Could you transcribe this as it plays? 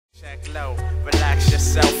Check low, relax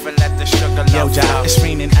yourself and let the sugar love flow. It's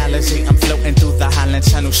raining Alizé, I'm floating through the Highland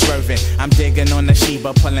Channel swerving. I'm digging on the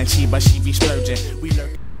Sheba, pulling Sheba, she be splurging.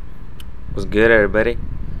 What's good, everybody?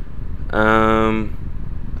 I'm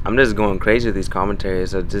just going crazy with these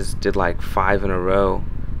commentaries. I just did like 5 in a row,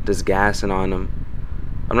 just gassing on them.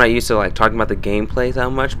 I'm not used to like talking about the gameplay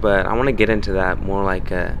that much, but I want to get into that more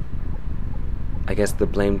like I guess the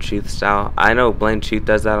Blame Truth style. I know Blame Truth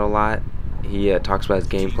does that a lot. He talks about his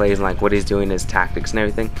gameplays and like what he's doing, his tactics and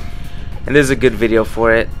everything. And this is a good video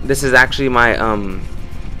for it. This is actually my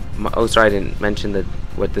oh, sorry, I didn't mention that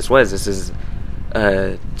what this was. This is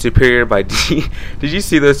Superior by D. Did you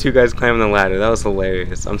see those two guys climbing the ladder? That was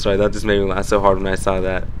hilarious. I'm sorry, that just made me laugh so hard when I saw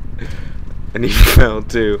that. And he fell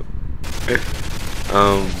too.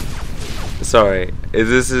 Sorry.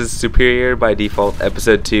 This is Superior by Default,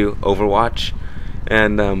 episode 2, Overwatch.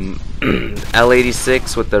 And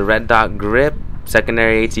L86 with the red dot grip,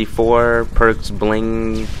 secondary AT4, perks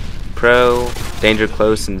Bling Pro, Danger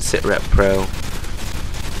Close, and Sit Rep Pro.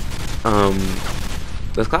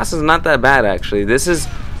 This class is not that bad actually. This is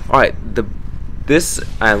alright.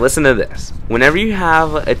 Listen to this. Whenever you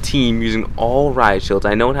have a team using all riot shields,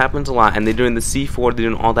 I know it happens a lot, and they're doing the C4, they're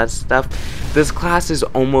doing all that stuff. This class is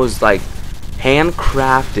almost like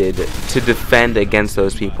handcrafted to defend against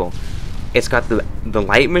those people. It's got the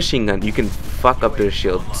light machine gun. You can fuck up their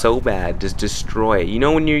shield so bad, just destroy it. You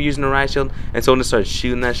know when you're using a riot shield and someone just starts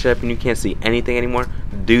shooting that shit up and you can't see anything anymore?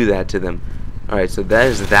 Do that to them. Alright, so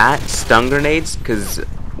there's that. Stun grenades, because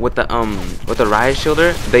with the riot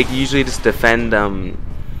shielder, they usually just defend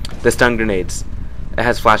the stun grenades. It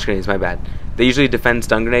has flash grenades, my bad. They usually defend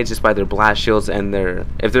stun grenades just by their blast shields and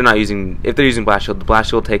if they're using blast shield, the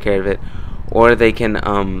blast shield will take care of it. Or they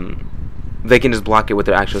can just block it with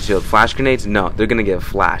their actual shield. Flash grenades, no, they're gonna get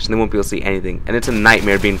flashed and they won't be able to see anything. And it's a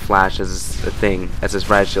nightmare being flashed as a thing, as this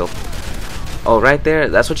riot shield. Oh, right there,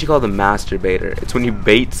 that's what you call the masturbator. It's when you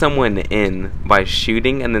bait someone in by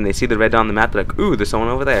shooting and then they see the red dot on the map, they're like, ooh, there's someone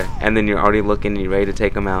over there. And then you're already looking and you're ready to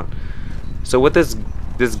take them out. So with this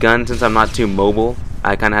gun, since I'm not too mobile,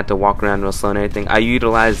 I kind of had to walk around real slow and everything. I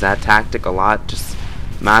utilize that tactic a lot, just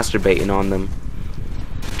masturbating on them.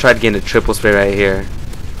 Tried to get into triple spray right here.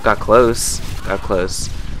 Got close.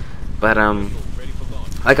 But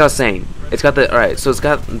like I was saying, it's got so it's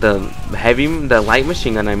got the light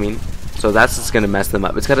machine gun, I mean. So that's just gonna mess them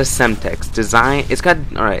up. It's got a Semtex design. It's got a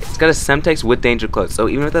Semtex with Danger Close. So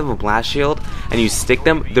even if they have a blast shield and you stick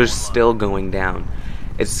them, they're still going down.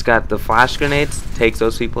 It's got the flash grenades, takes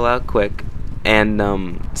those people out quick, and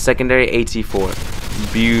secondary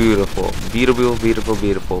AT4. Beautiful.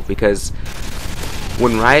 Because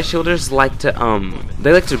when riot shielders like to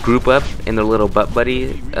they like to group up in their little butt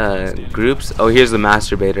buddy groups. Oh, here's the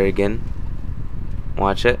masturbator again.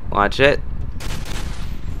 Watch it.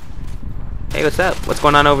 Hey, what's up? What's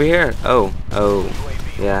going on over here? Oh,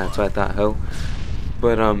 yeah, that's what I thought, ho.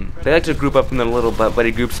 But, they like to group up in their little butt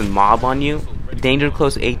buddy groups and mob on you. Danger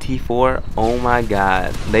Close AT4, oh my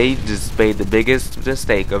god. They just made the biggest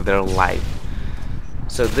mistake of their life.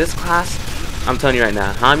 So this class, I'm telling you right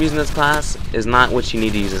now, how I'm using this class is not what you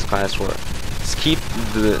need to use this class for. Just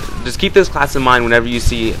keep this class in mind whenever you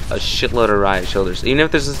see a shitload of riot shielders. Even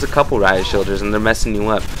if there's just a couple riot shielders and they're messing you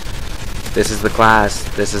up. This is the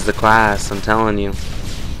class, I'm telling you.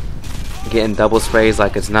 Getting double sprays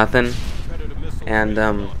like it's nothing. And,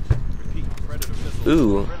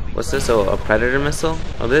 ooh, what's this? Oh, a predator missile?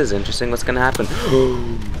 Oh, this is interesting. What's gonna happen?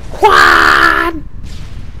 Quad!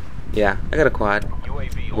 Yeah, I got a quad.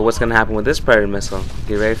 But what's gonna happen with this predator missile?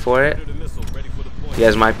 Get ready for it? You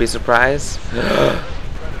guys might be surprised.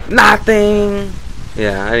 Nothing!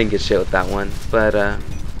 Yeah, I didn't get shit with that one. But,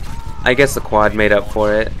 I guess the quad made up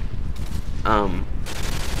for it.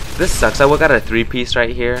 This sucks. I got a 3-piece right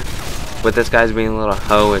here, but this guy's being a little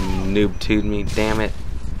hoe and noob tubed me. Damn it.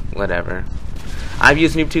 Whatever. I've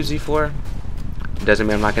used noob tubes before. Doesn't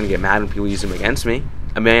mean I'm not gonna get mad when people use them against me.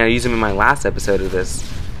 I mean, I used them in my last episode of this,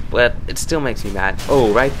 but it still makes me mad.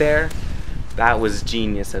 Oh, right there. That was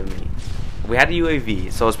genius of me. We had a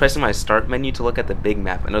UAV, so I was pressing my start menu to look at the big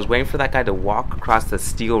map, and I was waiting for that guy to walk across the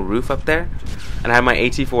steel roof up there, and I had my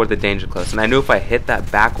AT4 with the Danger Close, and I knew if I hit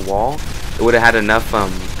that back wall, it would have had enough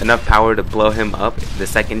power to blow him up the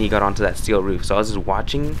second he got onto that steel roof. So I was just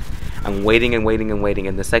watching and waiting,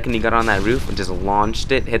 and the second he got on that roof and just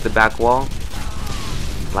launched it, hit the back wall,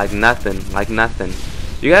 like nothing.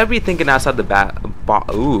 You gotta be thinking outside the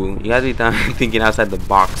you gotta be thinking outside the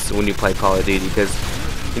box when you play Call of Duty, because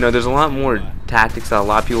you know, there's a lot more tactics that a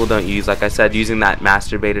lot of people don't use. Like I said, using that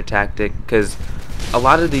masturbator tactic, because a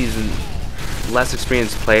lot of these less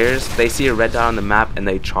experienced players, they see a red dot on the map and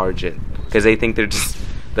they charge it because they think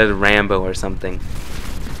they're Rambo or something.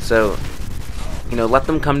 So, you know, let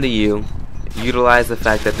them come to you. Utilize the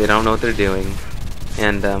fact that they don't know what they're doing.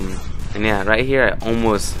 And yeah, right here I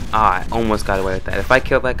almost got away with that. If I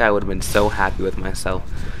killed that guy, I would have been so happy with myself.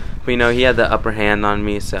 But you know, he had the upper hand on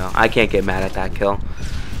me, so I can't get mad at that kill.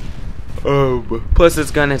 Plus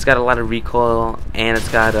this gun has got a lot of recoil, and it's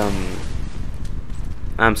got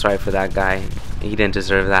I'm sorry for that guy. He didn't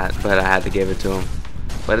deserve that, but I had to give it to him.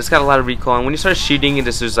 But it's got a lot of recoil, and when you start shooting, it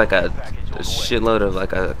just there's like a shitload of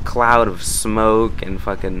like a cloud of smoke and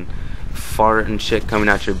fucking fart and shit coming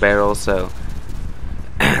out your barrel. So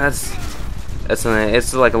it's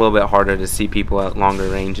like a little bit harder to see people at longer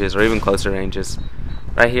ranges or even closer ranges.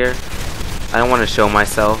 Right here, I don't want to show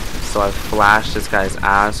myself, so I flash this guy's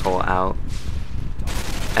asshole out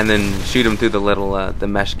and then shoot him through the little the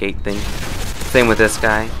mesh gate thing. Same with this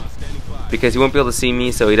guy, because he won't be able to see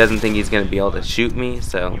me, so he doesn't think he's gonna be able to shoot me.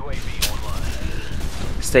 So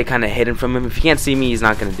stay kind of hidden from him. If he can't see me, he's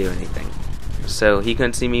not gonna do anything. So he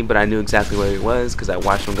couldn't see me, but I knew exactly where he was because I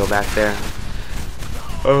watched him go back there.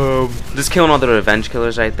 Just killing all the revenge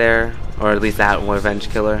killers right there, or at least that one revenge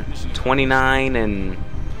killer. 29 and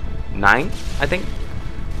 9, I think.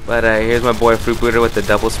 But here's my boy Fruit Booter with the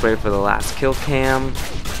double spray for the last kill cam.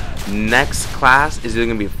 Next class is either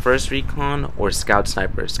gonna be First Recon or Scout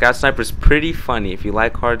Sniper. Scout Sniper is pretty funny. If you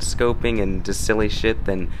like hard scoping and just silly shit,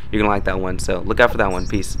 then you're gonna like that one. So look out for that one.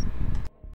 Peace.